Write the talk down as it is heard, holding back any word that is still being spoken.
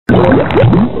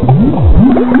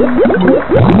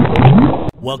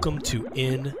Welcome to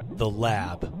In the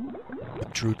Lab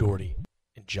with Drew Doherty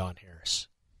and John Harris.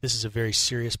 This is a very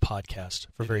serious podcast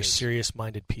for very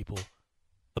serious-minded people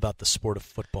about the sport of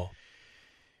football.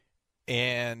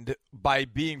 And by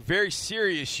being very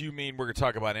serious, you mean we're going to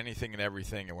talk about anything and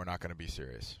everything, and we're not going to be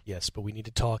serious. Yes, but we need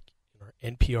to talk in our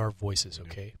NPR voices,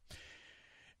 okay?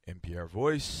 NPR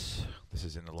voice. This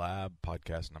is In the Lab,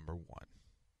 podcast number 1.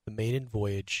 The maiden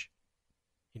voyage,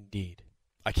 indeed.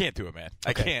 I can't do it, man.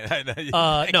 Okay. I can't.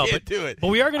 I can't do it. But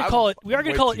we are going to call it. We are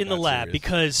going to call it way In the too Lab serious.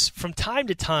 because from time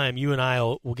to time, you and I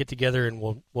will get together and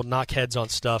we'll knock heads on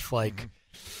stuff like,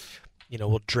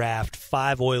 we'll draft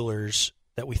 5 Oilers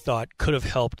that we thought could have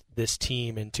helped this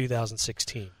team in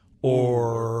 2016,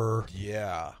 or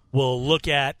we'll look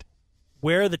at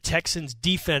where the Texans'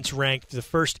 defense ranked the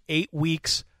first 8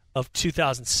 weeks of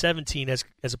 2017 as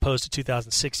opposed to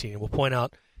 2016, and we'll point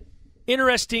out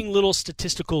interesting little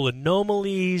statistical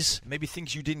anomalies, maybe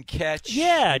things you didn't catch.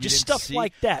 Yeah, you just didn't stuff see.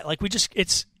 like that. Like we're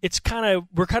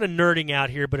kind of nerding out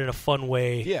here, but in a fun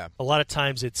way. Yeah. A lot of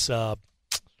times it's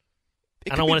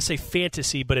I don't want to say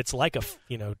fantasy, but it's like a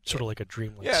sort of like a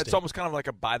dreamlike. Yeah, it's state. almost kind of like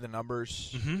a by the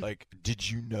numbers. Like, did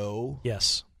you know?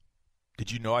 Yes.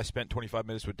 Did you know I spent 25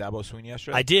 minutes with Dabo Swinney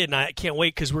yesterday? I did, and I can't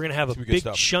wait because we're going to have a Some good big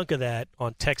stuff. chunk of that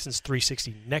on Texans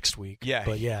 360 next week. Yeah.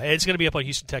 But yeah, it's going to be up on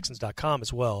HoustonTexans.com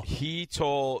as well. He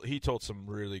told some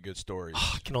really good stories.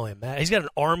 I can only imagine. He's got an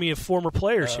army of former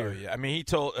players here. Yeah. We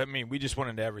just went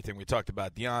into everything. We talked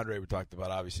about DeAndre. We talked about,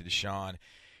 obviously, Deshaun.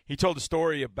 He told a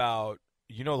story about,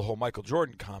 the whole Michael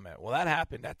Jordan comment. Well, that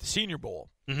happened at the Senior Bowl.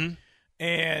 Mm-hmm.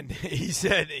 And he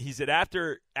said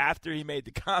after he made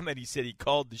the comment, he said he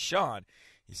called Deshaun.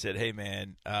 He said, "Hey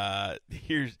man,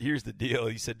 here's the deal."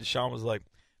 He said Deshaun was like,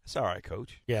 "That's all right,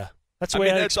 coach." Yeah, that's the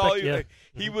way I that's expect. all you. Yeah. Like,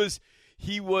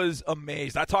 he was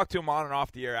amazed. I talked to him on and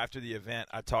off the air after the event.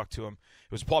 I talked to him.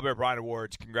 It was Paul Bear Bryant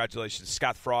Awards. Congratulations,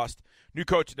 Scott Frost, new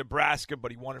coach in Nebraska,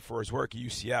 but he won it for his work at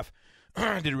UCF.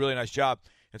 Did a really nice job.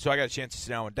 And so I got a chance to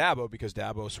sit down with Dabo because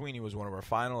Dabo Swinney was one of our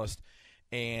finalists,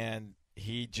 and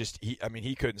he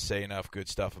couldn't say enough good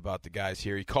stuff about the guys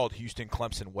here. He called Houston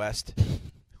Clemson West.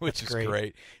 Which is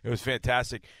great. It was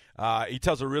fantastic. He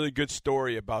tells a really good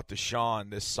story about Deshaun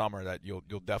this summer that you'll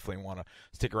definitely want to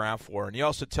stick around for. And he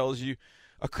also tells you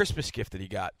a Christmas gift that he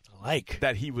got.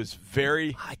 That he was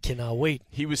very. I cannot wait.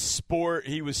 He was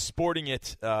sporting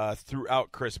it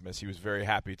throughout Christmas. He was very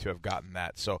happy to have gotten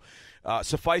that. So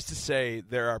suffice to say,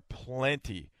 there are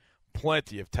plenty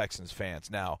of Texans fans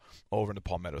now over in the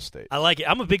Palmetto State. I like it.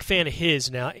 I'm a big fan of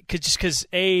his now, because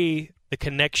the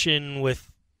connection with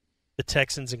the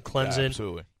Texans and Clemson. Yeah,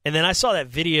 absolutely. And then I saw that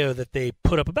video that they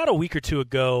put up about a week or two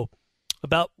ago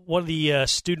about one of the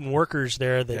student workers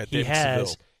there that he David has.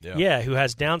 Seville. Who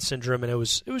has Down syndrome, and it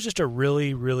was just a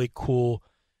really, really cool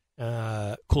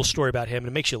story about him, and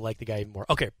it makes you like the guy even more.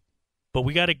 Okay, but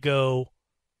we got to go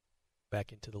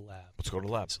back into the lab. Let's go to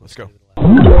the lab. Let's go.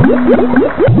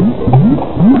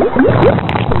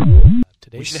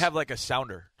 We should have like a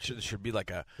sounder. Should be like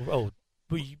a. Oh,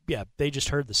 yeah. They just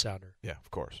heard the sounder. Yeah,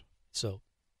 of course. So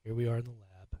here we are in the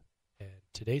lab, and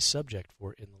today's subject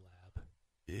for In the Lab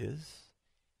is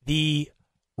the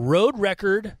road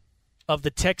record of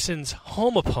the Texans'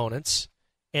 home opponents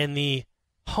and the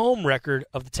home record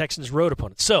of the Texans' road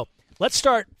opponents. So let's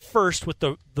start first with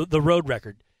the road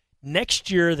record.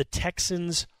 Next year, the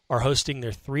Texans are hosting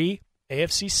their 3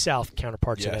 AFC South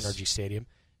counterparts at NRG Stadium,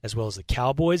 as well as the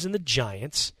Cowboys and the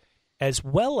Giants, as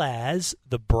well as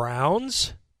the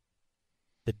Browns,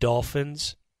 the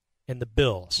Dolphins, and the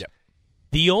Bills. Yep.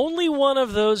 The only one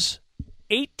of those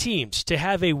 8 teams to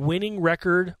have a winning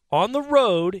record on the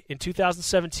road in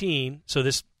 2017, so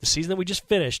the season that we just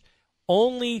finished,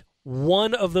 only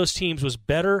one of those teams was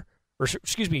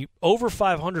over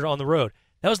 500 on the road.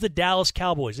 That was the Dallas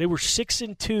Cowboys. They were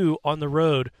 6-2 on the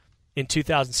road in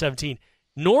 2017.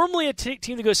 Normally, a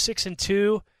team that goes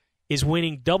 6-2 is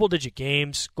winning double-digit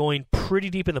games, going pretty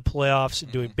deep in the playoffs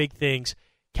and doing big things.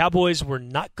 Cowboys were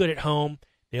not good at home.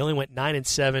 They only went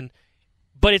 9-7.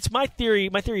 But it's my theory.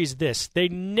 My theory is this: they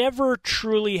never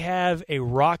truly have a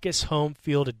raucous home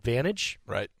field advantage,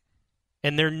 right?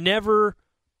 And they're never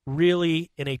really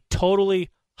in a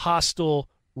totally hostile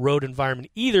road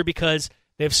environment either, because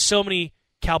they have so many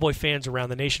Cowboy fans around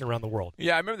the nation, around the world.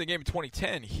 Yeah, I remember the game in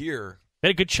 2010 here. They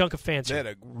had a good chunk of fans They here.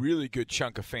 had a really good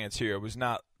chunk of fans here. It was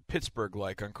not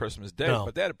Pittsburgh-like on Christmas Day, No.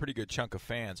 but they had a pretty good chunk of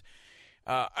fans.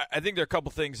 I think there are a couple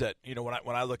things that,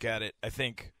 when I look at it, I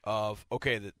think of,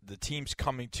 okay, the teams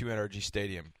coming to NRG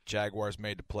Stadium. Jaguars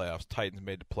made the playoffs. Titans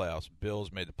made the playoffs.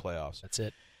 Bills made the playoffs. That's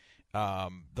it.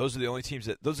 Those are the teams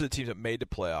that made the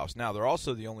playoffs. Now they're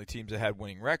also the only teams that had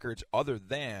winning records, other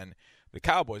than the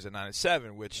Cowboys at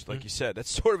 9-7, which, like you said, that's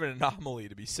sort of an anomaly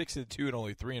to be 6-2 and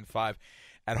only 3-5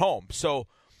 at home. So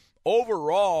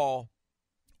overall,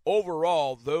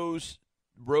 those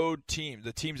road teams,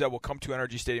 the teams that will come to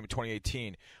NRG Stadium in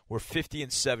 2018, were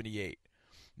 50-78.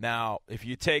 Now, if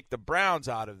you take the Browns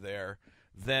out of there,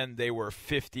 then they were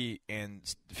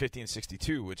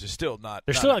 50-62, which is still not.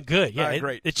 They're still not good. Yeah,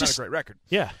 it's not a great record.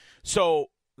 Yeah. So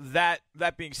that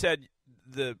being said,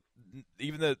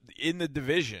 in the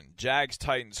division, Jags,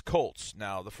 Titans, Colts.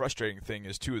 Now, the frustrating thing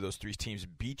is 2 of those 3 teams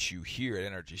beat you here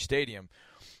at NRG Stadium.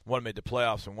 One made the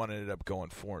playoffs, and one ended up going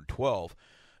 4-12.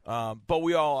 But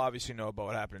we all obviously know about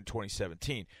what happened in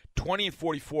 2017.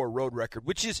 20-44 road record,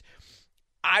 which is,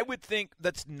 I would think,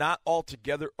 that's not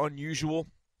altogether unusual.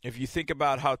 If you think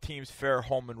about how teams fare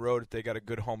home and road, if they got a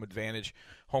good home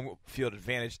field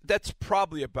advantage, that's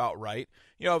probably about right.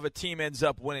 You know, if a team ends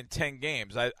up winning 10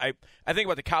 games, I think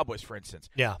about the Cowboys, for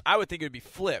instance. Yeah. I would think it would be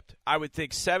flipped. I would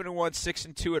think 7-1,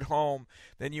 6-2 at home,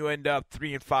 then you end up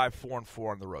 3-5,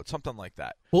 4-4 on the road, something like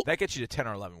that. Well, that gets you to 10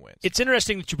 or 11 wins. It's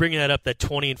interesting that you bring that up, that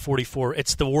 20-44.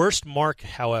 It's the worst mark,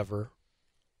 however,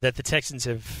 that the Texans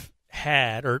have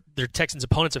had, or their Texans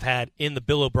opponents have had in the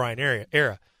Bill O'Brien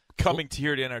era. Coming to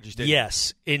here to NRG Stadium.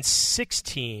 Yes.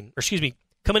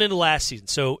 Coming into last season.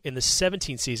 So in the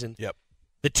 17 season,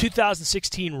 the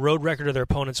 2016 road record of their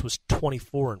opponents was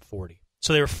 24-40.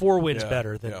 So they were 4 wins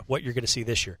better than what you're going to see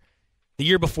this year. The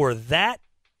year before that,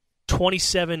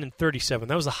 27-37.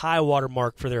 That was the high water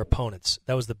mark for their opponents.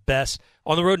 That was the best.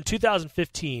 On the road in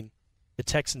 2015, the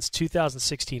Texans'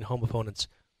 2016 home opponents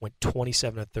went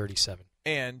 27-37.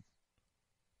 And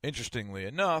interestingly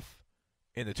enough,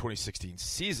 in the 2016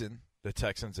 season, the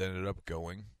Texans ended up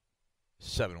going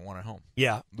 7-1 at home.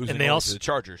 Yeah, losing to the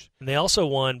Chargers. And they also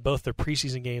won both their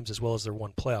preseason games as well as their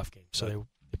one playoff game. So they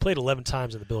played 11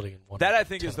 times in the building and won. That, I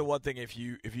think, is the one thing. If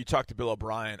you talk to Bill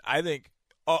O'Brien, I think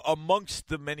amongst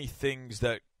the many things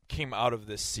that came out of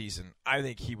this season, I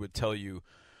think he would tell you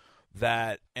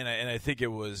that, and I think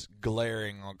it was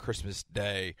glaring on Christmas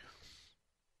Day,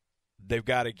 they've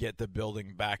got to get the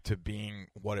building back to being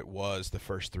what it was the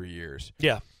first 3 years.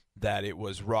 Yeah. That it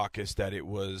was raucous, that it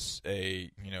was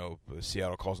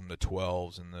Seattle calls them the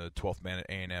 12s and the 12th man at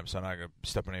A&M, so I'm not going to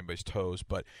step on anybody's toes,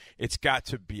 but it's got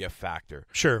to be a factor.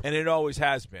 Sure. And it always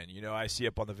has been. You know, I see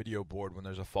up on the video board when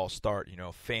there's a false start,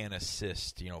 fan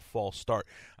assist, false start.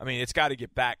 I mean, it's got to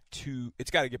get back to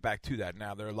that.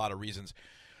 Now, there are a lot of reasons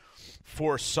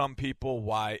for some people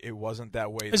why it wasn't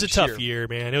that way. It was a tough year,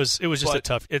 man. It was just a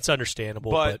tough. It's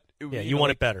understandable, but you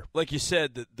want it better. Like you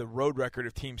said, the road record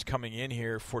of teams coming in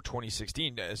here for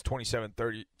 2016 is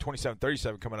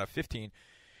 27-37 coming out of 15,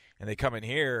 and they come in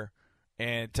here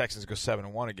and Texans go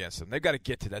 7-1 against them. They've got to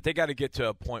get to that. They got to get to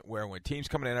a point where when teams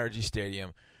come in NRG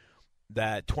Stadium,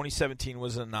 that 2017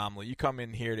 was an anomaly. You come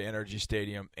in here to NRG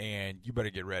Stadium, and you better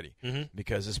get ready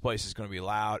because this place is going to be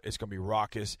loud. It's going to be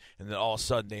raucous, and then all of a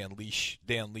sudden they unleash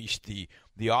the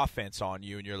offense on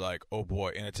you, and you're like, oh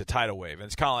boy! And it's a tidal wave, and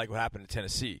it's kind of like what happened in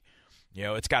Tennessee.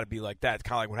 It's got to be like that. It's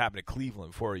kind of like what happened to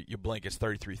Cleveland before you blink. It's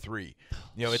 33-3.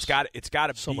 It's got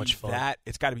to so be much fun. that.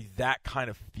 It's got to be that kind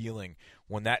of feeling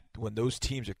when those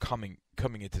teams are coming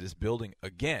into this building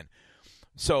again.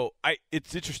 So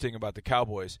it's interesting about the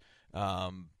Cowboys.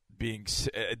 Being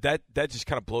that just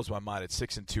kind of blows my mind. It's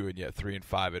 6-2 and yet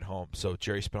 3-5 at home. So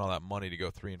Jerry spent all that money to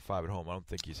go 3-5 at home. I don't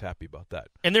think he's happy about that.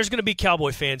 And there's going to be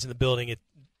Cowboy fans in the building.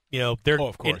 They're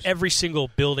in every single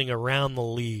building around the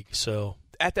league. So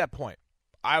at that point,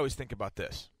 I always think about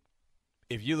this.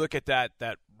 If you look at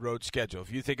that road schedule,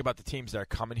 if you think about the teams that are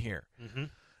coming here,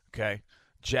 okay,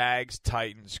 Jags,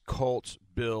 Titans, Colts,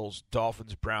 Bills,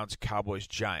 Dolphins, Browns, Cowboys,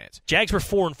 Giants. Jags were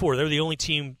 4-4. They're the only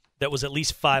team that was at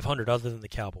least 500 other than the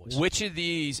Cowboys. Which of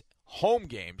these home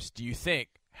games do you think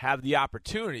have the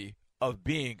opportunity of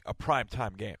being a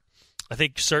primetime game? I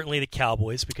think certainly the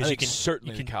Cowboys because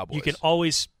the Cowboys. You can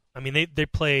always – I mean, they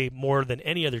play more than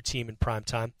any other team in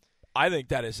primetime. I think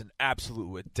that is an absolute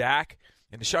with Dak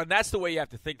and Deshaun. That's the way you have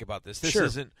to think about this. This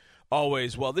isn't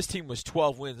always, well, this team was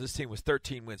 12 wins, this team was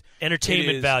 13 wins.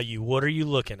 Entertainment value, what are you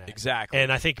looking at? Exactly.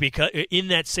 And I think because in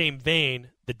that same vein,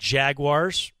 the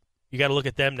Jaguars – you got to look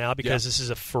at them now because this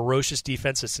is a ferocious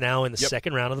defense that's now in the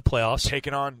second round of the playoffs.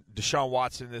 Taking on Deshaun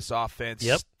Watson in this offense,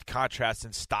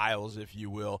 contrasting styles, if you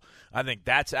will. I think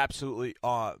that's absolutely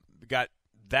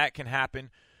that can happen.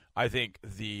 I think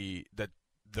the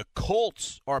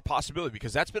Colts are a possibility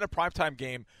because that's been a primetime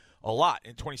game a lot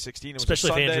in 2016. It was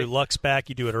especially if Andrew Luck's back.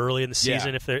 You do it early in the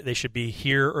season if they should be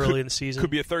here early in the season. Could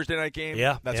be a Thursday night game.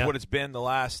 Yeah, That's what it's been the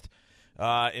last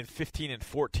In 15 and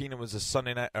 14, it was a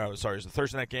Sunday night. It was a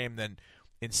Thursday night game. Then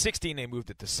in 16, they moved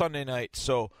it to Sunday night.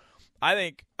 So I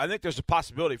think there's a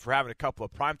possibility for having a couple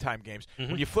of primetime games.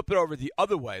 When you flip it over the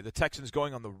other way, the Texans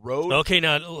going on the road.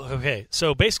 Okay.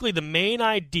 So basically, the main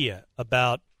idea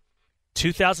about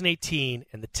 2018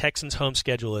 and the Texans' home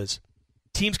schedule is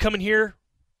teams coming here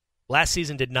last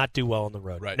season did not do well on the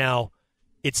road. Right. Now,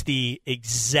 it's the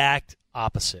exact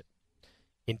opposite.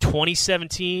 In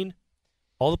 2017,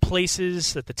 all the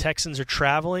places that the Texans are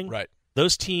traveling, Right.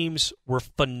 those teams were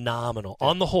phenomenal.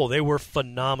 On the whole, they were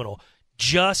phenomenal.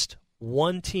 Just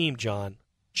one team, John,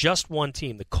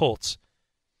 the Colts,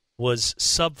 was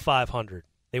sub 500.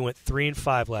 They went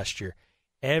 3-5 last year.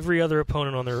 Every other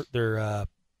opponent on their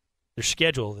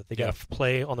schedule that they got to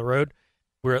play on the road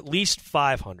were at least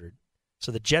 500.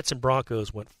 So the Jets and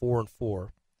Broncos went 4-4,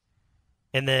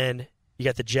 and then you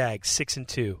got the Jags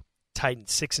 6-2,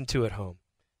 Titans 6-2 at home,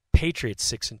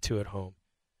 Patriots 6-2 at home,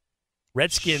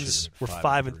 Redskins were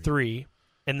 5-3,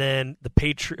 and then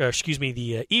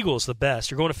the Eagles, the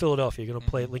best. You're going to Philadelphia. You're going to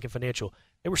play at Lincoln Financial.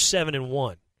 They were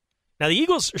 7-1. Now the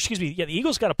Eagles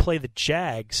got to play the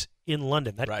Jags in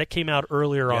London. That came out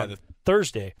earlier on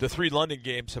Thursday. The 3 London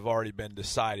games have already been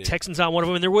decided. Texans on one of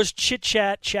them, and there was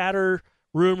chatter,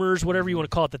 rumors, whatever you want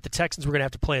to call it, that the Texans were going to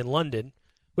have to play in London,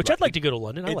 which I'd like to go to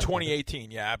London. In 2018,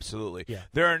 London. Yeah, absolutely. Yeah.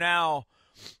 There are now,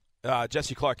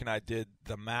 Jesse Clark and I did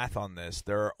the math on this.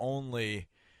 There are only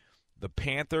the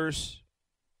Panthers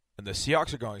and the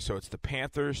Seahawks are going, so it's the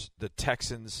Panthers, the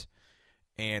Texans,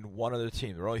 and one other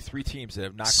team. There are only 3 teams that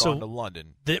have not gone to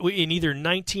London. In either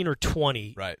 19 or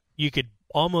 20, right. You could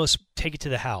almost take it to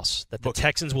the house that the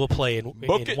Texans will play in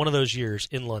one of those years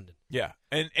in London. Yeah,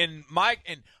 and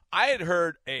I had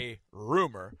heard a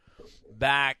rumor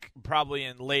back probably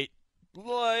in mid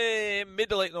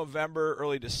to late November,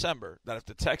 early December, that if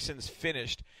the Texans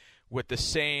finished at the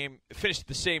same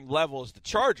level as the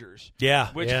Chargers,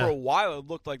 which for a while it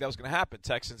looked like that was going to happen,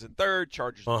 Texans in third,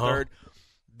 Chargers in third,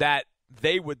 that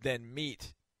they would then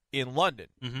meet in London.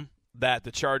 Mm-hmm. That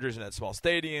the Chargers in that small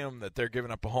stadium, that they're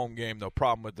giving up a home game, no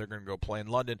problem with, they're going to go play in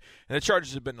London. And the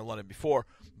Chargers have been to London before,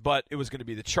 but it was going to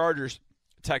be the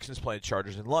Texans playing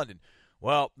Chargers in London.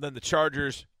 Well, then the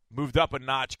Chargers moved up a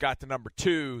notch, got to number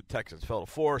 2. Texans fell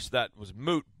to 4, so that was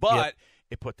moot. But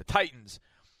it put the Titans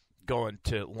going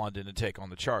to London to take on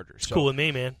the Chargers. So cool with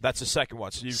me, man. That's the second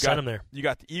one. So Send them there. You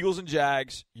got the Eagles and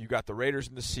Jags, you got the Raiders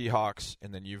and the Seahawks,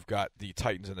 and then you've got the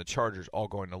Titans and the Chargers all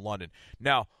going to London.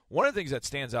 Now, one of the things that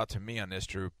stands out to me on this,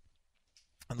 Drew,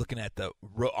 I'm looking at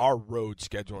our road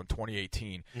schedule in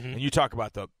 2018, and you talk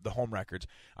about the home records.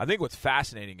 I think what's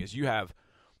fascinating is you have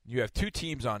 2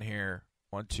 teams on here.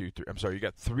 1, 2, 3. I'm sorry, you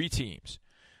got 3 teams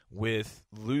with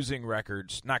losing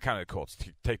records. Not counting the Colts.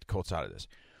 Take the Colts out of this.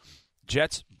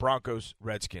 Jets, Broncos,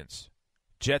 Redskins.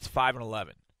 Jets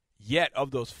 5-11. Yet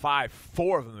of those 5,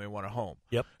 4 of them they won at home.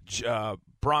 Yep.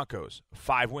 Broncos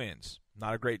 5 wins.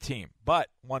 Not a great team, but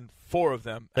won 4 of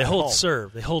them. They at hold home.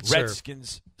 serve.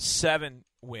 Redskins 7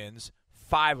 wins.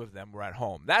 5 of them were at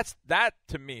home. That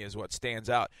to me is what stands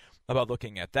out about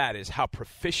looking at that, is how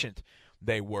proficient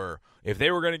they were. If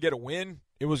they were going to get a win,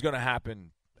 it was going to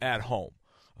happen at home.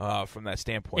 From that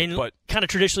standpoint, but kind of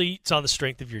traditionally, it's on the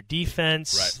strength of your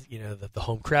defense. Right. You know, the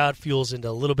home crowd fuels into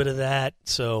a little bit of that.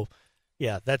 So,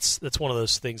 yeah, that's one of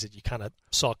those things that you kind of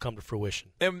saw come to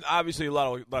fruition. And obviously,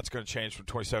 lots going to change from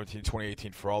 2017 to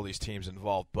 2018 for all these teams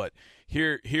involved. But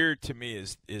here to me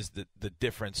is the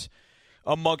difference,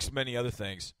 amongst many other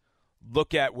things.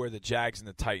 Look at where the Jags and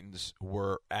the Titans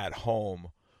were at home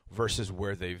versus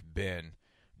where they've been.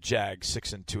 Jags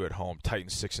 6-2 at home,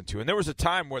 Titans 6-2, and there was a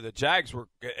time where the Jags were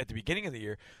at the beginning of the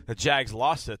year. The Jags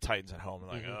lost to the Titans at home,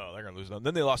 and oh, they're going to lose them.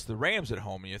 Then they lost to the Rams at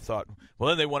home, and you thought, well,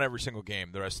 then they won every single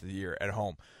game the rest of the year at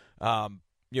home.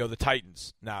 The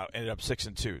Titans now ended up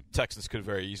 6-2. Texans could have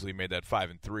very easily made that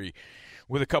 5-3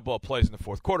 with a couple of plays in the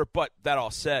fourth quarter. But that all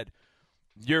said,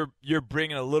 you're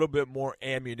bringing a little bit more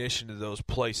ammunition to those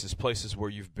places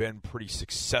where you've been pretty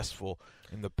successful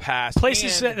in the past,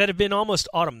 places that have been almost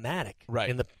automatic,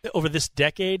 right? Over this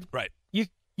decade, right? You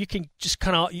can just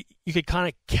kind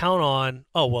of count on.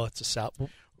 Oh well, it's a South.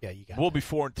 Yeah, you got. We'll be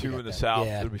 4-2 in the South.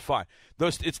 Yeah. It'll be fine.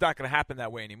 It's not going to happen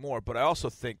that way anymore. But I also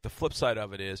think the flip side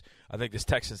of it is, I think this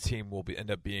Texans team will end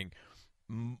up being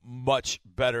much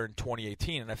better in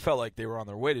 2018, and I felt like they were on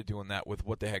their way to doing that with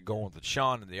what they had going with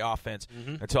Sean and the offense,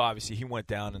 until obviously he went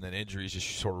down, and then injuries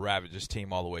just sort of ravaged his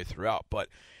team all the way throughout. But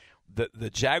the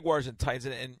Jaguars and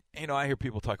Titans, and I hear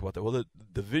people talk about that. Well, the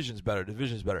division's better.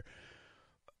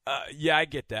 Yeah, I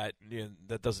get that.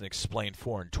 That doesn't explain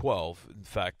 4-12. In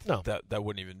fact, no. that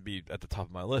wouldn't even be at the top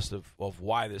of my list of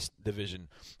why this division,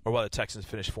 or why the Texans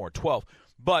finished 4-12.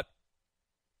 But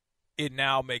it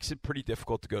now makes it pretty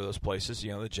difficult to go to those places.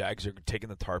 The Jags are taking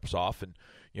the tarps off, and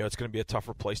it's going to be a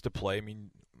tougher place to play. I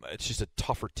mean, it's just a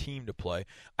tougher team to play.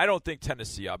 I don't think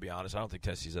Tennessee, I'll be honest, I don't think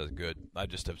Tennessee's as good. I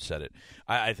just have said it.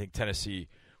 I think Tennessee,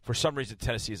 for some reason,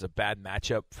 Tennessee is a bad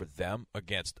matchup for them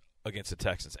against the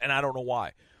Texans, and I don't know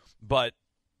why. But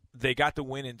they got the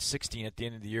win in 16 at the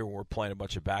end of the year when we're playing a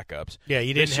bunch of backups. Yeah,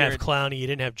 you didn't have Clowney, you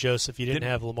didn't have Joseph, you didn't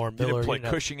have Lamar Miller. You didn't play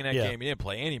Cushing in that game. You didn't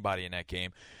play anybody in that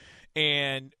game.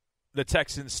 And the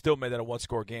Texans still made that a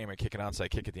one-score game and kick an onside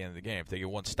kick at the end of the game. If they get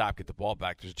one stop, get the ball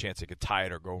back, there's a chance they could tie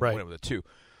it or go win it with a 2.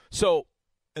 So,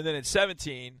 and then in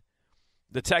 17,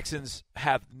 the Texans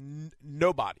have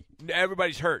nobody.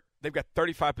 Everybody's hurt. They've got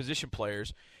 35 position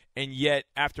players, and yet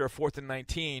after a 4th and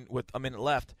 19 with a minute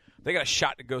left, they got a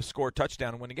shot to go score a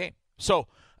touchdown and win the game. So,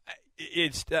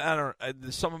 there's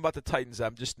something about the Titans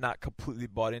I'm just not completely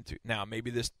bought into. Now,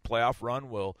 maybe this playoff run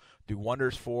will do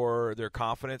wonders for their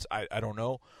confidence. I don't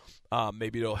know.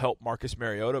 Maybe it'll help Marcus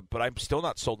Mariota, but I'm still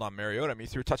not sold on Mariota. I mean,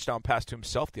 he threw a touchdown pass to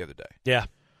himself the other day. Yeah.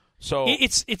 So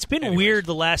it's been weird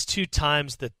the last 2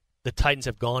 times that the Titans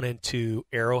have gone into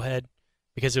Arrowhead,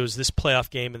 because it was this playoff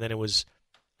game and then it was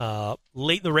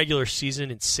late in the regular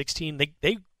season in 16.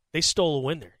 They stole a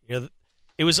win there.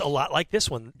 It was a lot like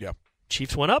this one. Yeah.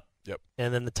 Chiefs went up. Yep.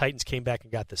 And then the Titans came back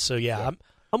and got this. So yeah.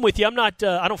 I'm with you. I'm not.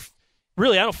 I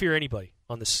don't fear anybody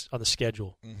on the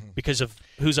schedule because of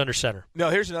who's under center. No,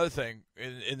 here's another thing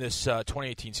in this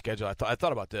 2018 schedule. I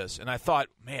thought about this, and I thought,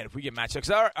 man, if we get matchups,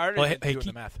 because I already doing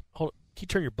the math. Hold on. Can you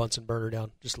turn your Bunsen burner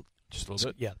down just a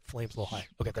little bit? Yeah, flame's a little high.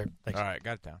 Okay, there. Thanks. All right,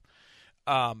 got it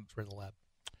down. We're in the lab.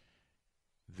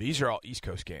 These are all East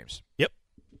Coast games. Yep.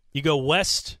 You go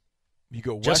west. You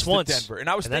go just west once, to Denver, and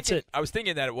I was thinking, that's it. I was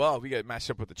thinking that we got matched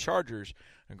up with the Chargers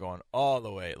and going all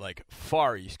the way like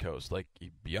far East Coast, like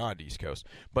beyond East Coast.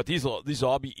 But these will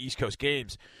all be East Coast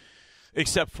games,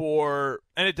 except for,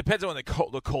 and it depends on when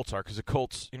the Colts are, because the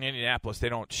Colts in Indianapolis they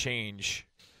don't change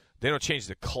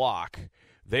the clock.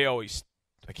 They always,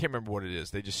 I can't remember what it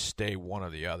is. They just stay one or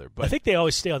the other. But I think they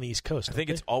always stay on the East Coast. I think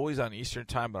it's always on Eastern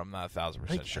time, but I'm not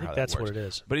 1,000% sure how that that's works. what it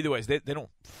is. But either way, they don't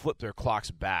flip their clocks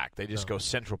back. They just go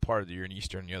central part of the year and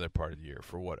Eastern the other part of the year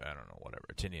for what, I don't know, whatever.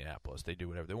 It's Indianapolis. They do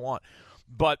whatever they want.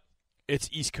 But it's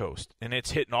East Coast, and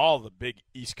it's hitting all the big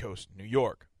East Coast, New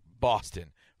York,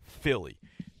 Boston, Philly,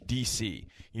 D.C.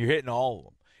 You're hitting all of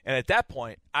them. And at that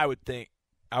point, I would think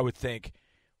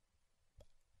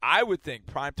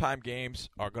primetime games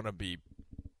are going to be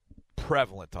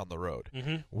prevalent on the road.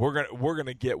 Mm-hmm. We're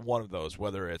gonna get one of those,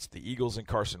 whether it's the Eagles and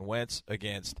Carson Wentz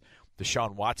against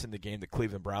Deshaun Watson, the game that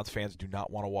Cleveland Browns fans do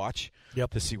not want to watch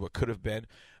to see what could have been.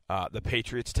 The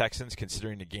Patriots Texans,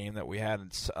 considering the game that we had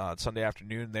on Sunday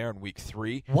afternoon there in Week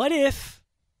 3. What if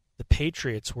the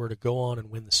Patriots were to go on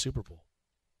and win the Super Bowl?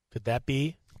 Could that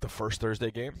be the first Thursday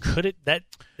game? Could it? That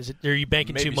is it? Are you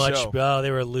banking Maybe too much? so. Oh,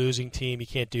 they were a losing team. You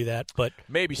can't do that. But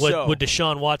maybe so. Would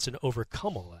Deshaun Watson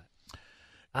overcome all that?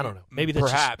 I don't know. Maybe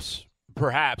that's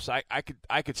perhaps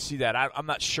I could see that. I'm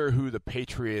not sure who the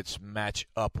Patriots match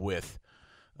up with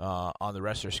on the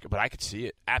rest of their schedule, but I could see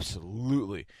it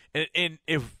absolutely. And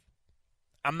if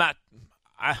I'm not,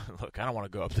 I don't want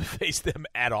to go up to face them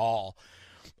at all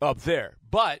up there.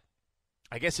 But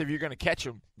I guess if you're going to catch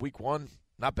them Week 1,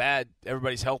 not bad.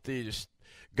 Everybody's healthy. Just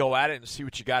go at it and see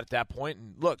what you got at that point.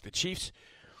 And look, the Chiefs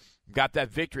got that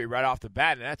victory right off the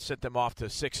bat, and that sent them off to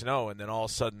 6-0, and then all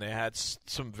of a sudden they had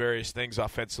some various things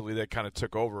offensively that kind of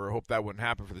took over. I hope that wouldn't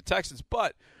happen for the Texans,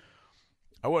 but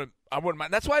I wouldn't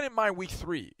mind. That's why I didn't mind Week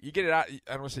 3. You get it out. I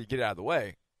don't want to say you get it out of the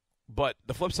way, but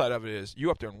the flip side of it is you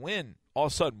up there and win. All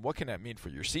of a sudden, what can that mean for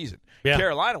your season? Yeah.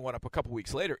 Carolina went up a couple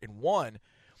weeks later and won,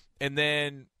 and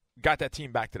then got that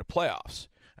team back to the playoffs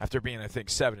after being, I think,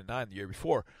 7-9 the year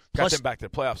before. Got them back to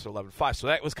the playoffs at 11-5. So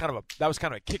that was kind of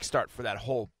a kickstart for that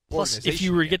whole. Plus, if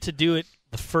you were to get to do it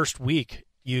the first week,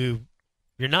 you're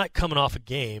not coming off a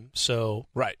game, so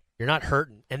right, you're not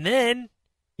hurting, and then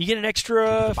you get an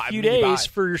extra few days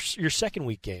for your second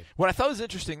week game. What I thought was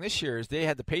interesting this year is they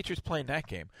had the Patriots playing that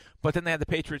game, but then they had the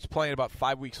Patriots playing about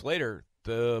 5 weeks later,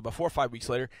 before 5 weeks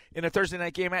later, in a Thursday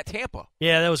night game at Tampa.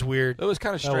 Yeah, that was weird. It was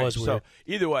kind of strange. That was weird. So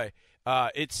either way,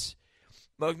 it's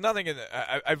nothing in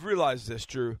I've realized this,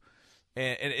 Drew.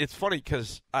 And it's funny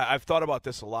because I've thought about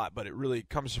this a lot, but it really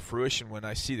comes to fruition when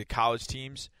I see the college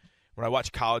teams, when I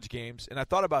watch college games. And I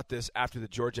thought about this after the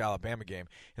Georgia-Alabama game.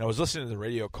 And I was listening to the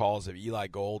radio calls of Eli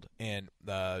Gold, and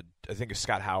I think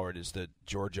Scott Howard is the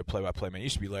Georgia play-by-play man. It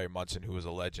used to be Larry Munson, who was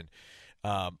a legend.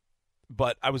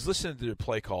 But I was listening to their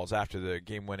play calls after the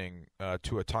game-winning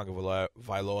Tua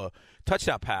Tagovailoa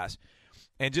touchdown pass,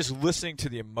 and just listening to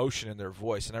the emotion in their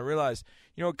voice. And I realized,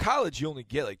 in college you only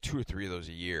get like 2 or 3 of those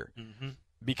a year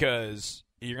because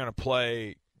you're going to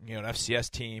play an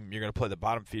FCS team. You're going to play the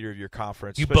bottom feeder of your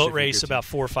conference. You boat race about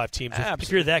 4 or 5 teams.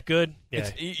 If you're that good,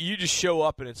 you just show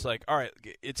up and it's like, all right,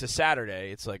 it's a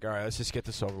Saturday. It's like, all right, let's just get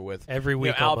this over with. Every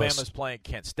week, Alabama's playing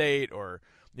Kent State or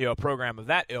a program of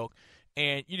that ilk,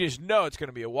 and you just know it's going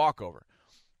to be a walkover.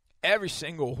 Every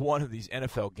single one of these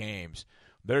NFL games,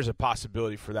 there's a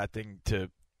possibility for that thing to.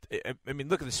 I mean,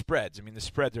 look at the spreads. I mean, the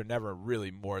spreads are never really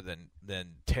more than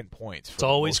 10 points. It's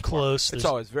always close. It's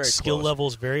always very skill close. level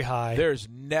is very high. There's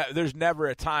never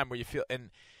a time where you feel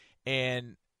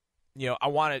and I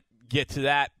want to get to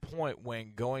that point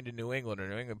when going to New England or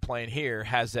New England playing here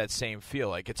has that same feel.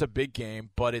 Like it's a big game,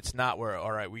 but it's not where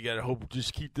all right, we got to hope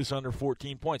just keep this under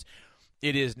 14 points.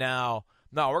 It is now.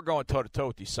 No, we're going toe to toe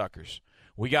with these suckers.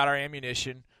 We got our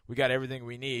ammunition. We got everything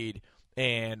we need.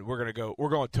 And we're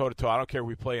going toe to toe. I don't care if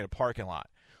we play in a parking lot.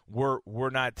 We're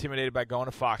not intimidated by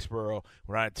going to Foxborough.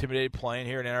 We're not intimidated playing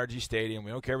here at NRG Stadium.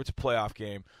 We don't care if it's a playoff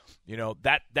game.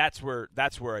 That's where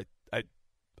I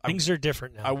things are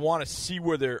different now. I want to see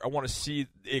I want to see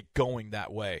it going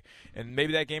that way. And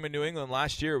maybe that game in New England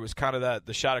last year was kind of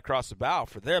the shot across the bow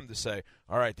for them to say,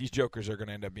 all right, these jokers are going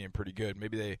to end up being pretty good.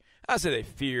 Maybe I say they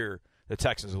fear the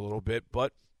Texans a little bit,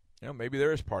 but maybe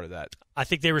there is part of that. I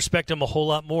think they respect him a whole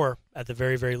lot more at the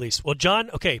very, very least. Well, John,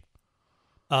 okay,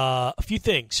 a few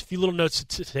little notes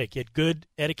to take. You had good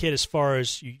etiquette as far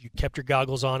as you kept your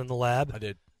goggles on in the lab. I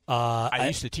did. I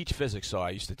used to teach physics, so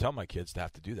I used to tell my kids to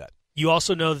have to do that. You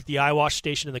also know that the eye wash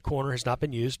station in the corner has not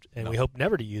been used, and we hope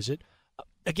never to use it.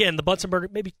 Again, the Bunsen burner,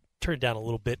 maybe turn it down a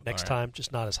little bit next time,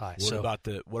 just not as high. What about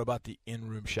the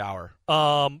in-room shower?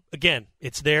 Again,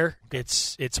 it's there.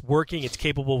 It's working. It's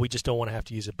capable. We just don't want to have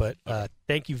to use it. But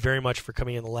thank you very much for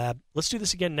coming in the lab. Let's do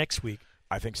this again next week.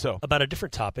 I think so. About a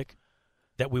different topic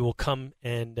that we will come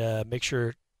and make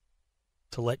sure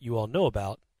to let you all know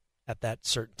about at that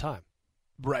certain time.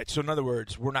 Right. So in other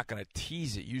words, we're not going to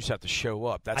tease it. You just have to show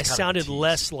up. That's I sounded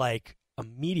less like a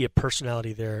media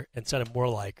personality there and sounded more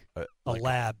like a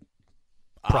lab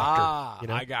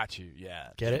proctor. I got you. Yeah.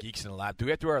 Get it? Geeks in the lab. Do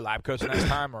we have to wear our lab coats next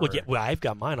time? Or? Well, I've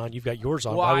got mine on. You've got yours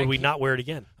on. Why would we not wear it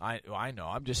again? I know.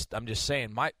 I'm just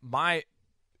saying. Mine's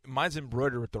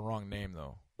embroidered with the wrong name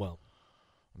though. Well,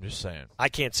 I'm just saying. I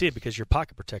can't see it because your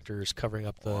pocket protector is covering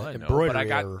up the embroidery.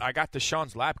 But I got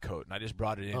Deshaun's lab coat and I just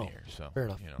brought it in here. So fair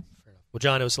enough. Fair enough. Well,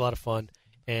 John, it was a lot of fun,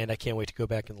 and I can't wait to go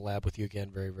back in the lab with you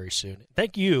again very, very soon.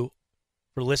 Thank you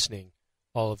for listening,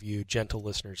 all of you gentle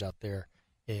listeners out there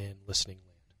in listening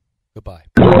land. Goodbye.